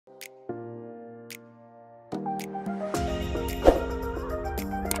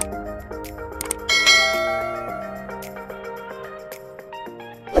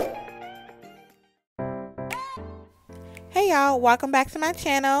y'all, welcome back to my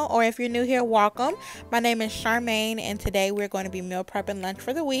channel, or if you're new here, welcome. My name is Charmaine, and today we're going to be meal prepping lunch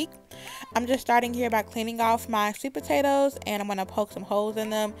for the week. I'm just starting here by cleaning off my sweet potatoes, and I'm going to poke some holes in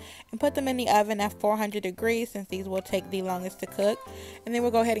them and put them in the oven at 400 degrees since these will take the longest to cook. And then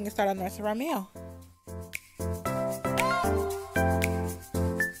we'll go ahead and get started on the rest of our meal.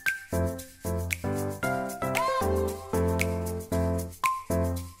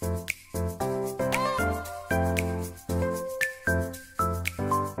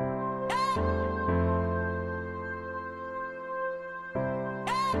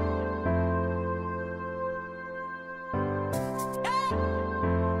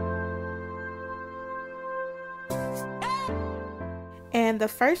 And the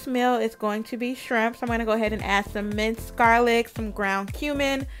first meal is going to be shrimp. So I'm going to go ahead and add some minced garlic, some ground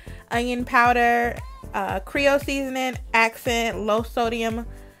cumin, onion powder, Creole seasoning, accent, low sodium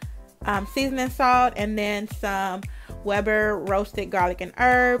seasoning salt, and then some Weber roasted garlic and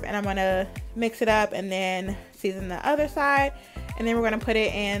herb. And I'm going to mix it up and then season the other side. And then we're going to put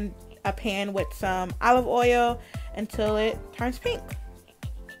it in a pan with some olive oil until it turns pink.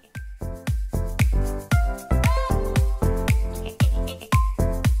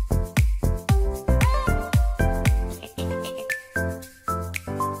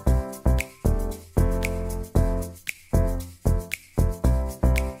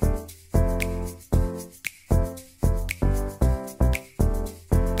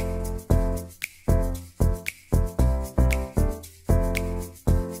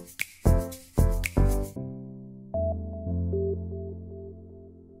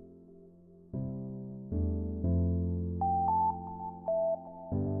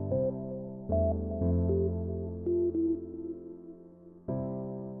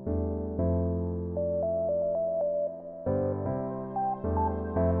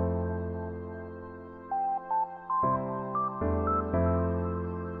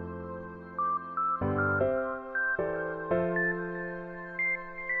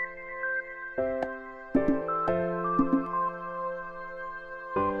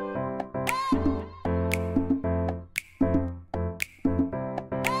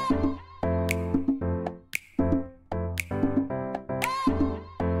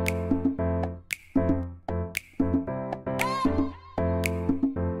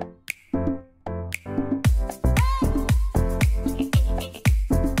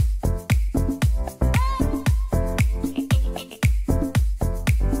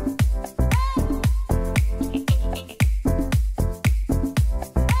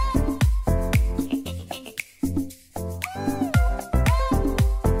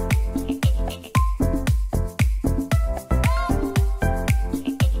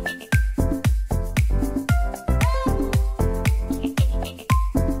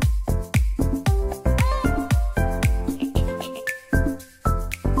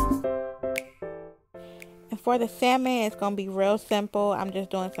 For the salmon, it's going to be real simple. I'm just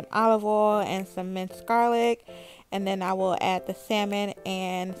doing some olive oil and some minced garlic, and then I will add the salmon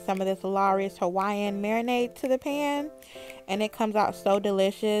and some of this Lawry's Hawaiian marinade to the pan, and it comes out so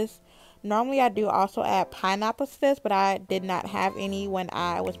delicious. Normally I do also add pineapples to this, but I did not have any when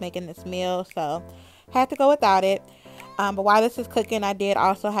I was making this meal, so had to go without it. But while this is cooking, I did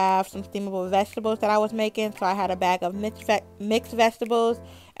also have some steamable vegetables that I was making. So I had a bag of mixed vegetables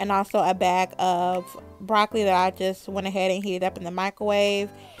and also a bag of broccoli that I just went ahead and heated up in the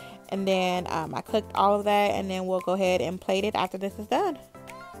microwave. And then I cooked all of that, and then we'll go ahead and plate it after this is done.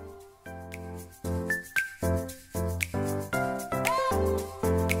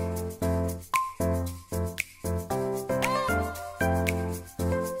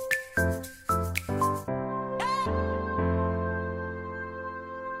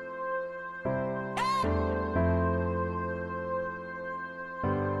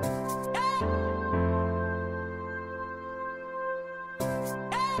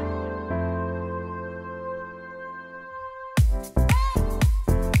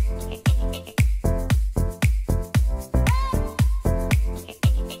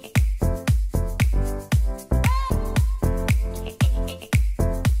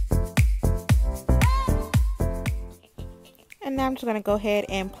 And now I'm just going to go ahead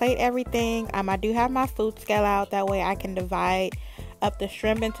and plate everything. I do have my food scale out. That way I can divide up the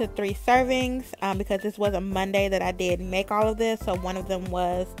shrimp into 3 servings because this was a Monday that I did make all of this. So one of them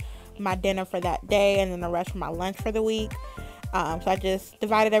was my dinner for that day, and then the rest for my lunch for the week. So I just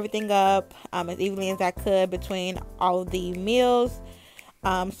divided everything up as evenly as I could between all of the meals.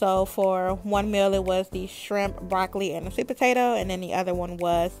 So for one meal, it was the shrimp, broccoli, and the sweet potato. And then the other one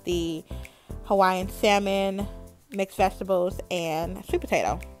was the Hawaiian salmon, mixed vegetables, and sweet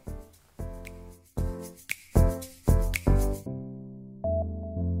potato.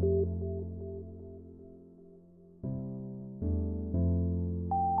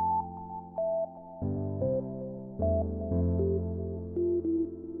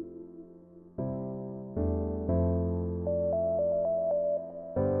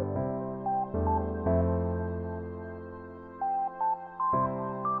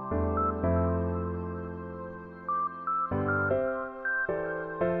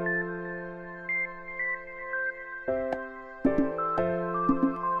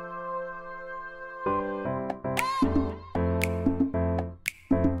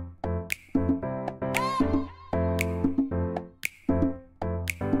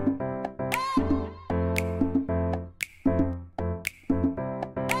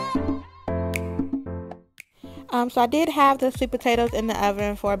 So I did have the sweet potatoes in the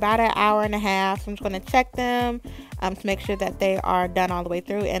oven for about an hour and a half. So I'm just going to check them to make sure that they are done all the way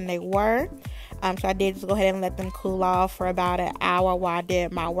through, and they were. So I did just go ahead and let them cool off for about an hour while I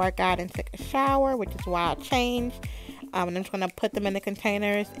did my workout and took a shower, which is why I changed. And I'm just going to put them in the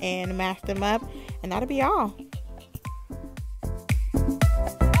containers and mash them up, and that'll be all.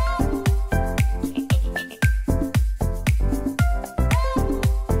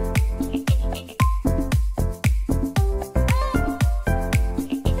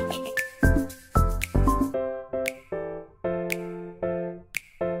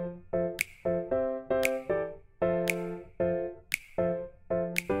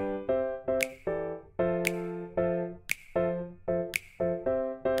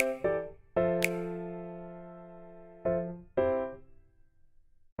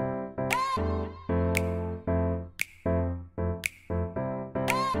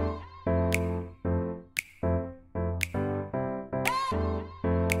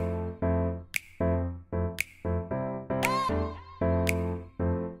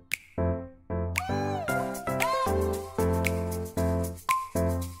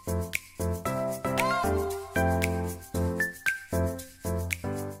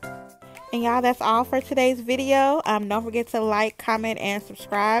 And y'all, that's all for today's video. Don't forget to like, comment, and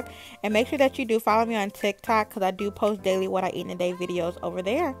subscribe. And make sure that you do follow me on TikTok, because I do post daily what I eat in a day videos over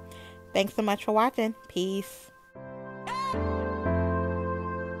there. Thanks so much for watching. Peace.